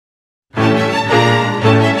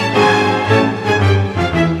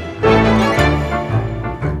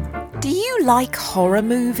like horror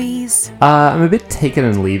movies? I'm a bit take it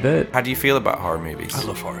and leave it. How do you feel about horror movies? I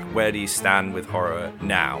love horror. Where do you stand with horror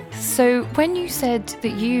now? So when you said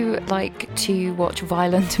that you like to watch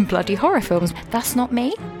violent and bloody horror films, that's not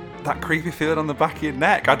me. That creepy feeling on the back of your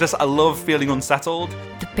neck. I love feeling unsettled.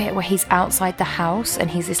 The bit where he's outside the house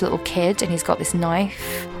and he's this little kid and he's got this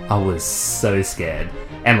knife. I was so scared.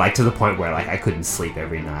 And like to the point where like I couldn't sleep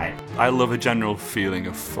every night. I love a general feeling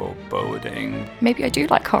of foreboding. Maybe I do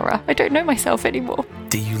like horror. I don't know myself anymore.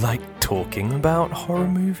 Do you like talking about horror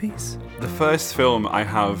movies? The first film I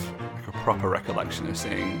have like a proper recollection of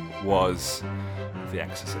seeing was The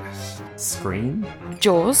Exorcist. Scream?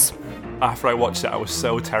 Jaws. After I watched it, I was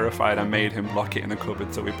so terrified I made him lock it in a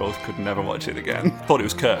cupboard so we both could never watch it again. Thought it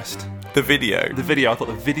was cursed. The video. I thought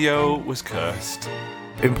the video was cursed.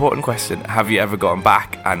 Important question. Have you ever gone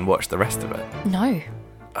back and watched the rest of it? No.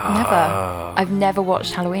 Never. I've never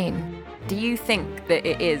watched Halloween. Do you think that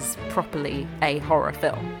it is properly a horror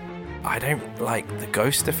film? I don't like the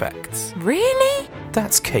ghost effects. Really?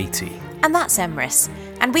 That's Katie. And that's Emrys.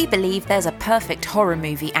 And we believe there's a perfect horror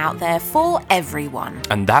movie out there for everyone.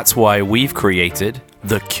 And that's why we've created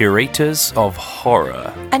the Curators of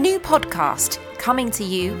Horror. A new podcast coming to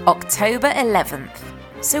you October 11th.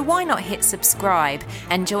 So why not hit subscribe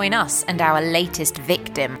and join us and our latest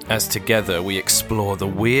victim? As together we explore the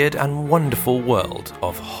weird and wonderful world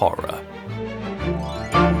of horror.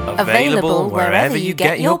 Available wherever you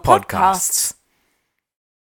get your podcasts.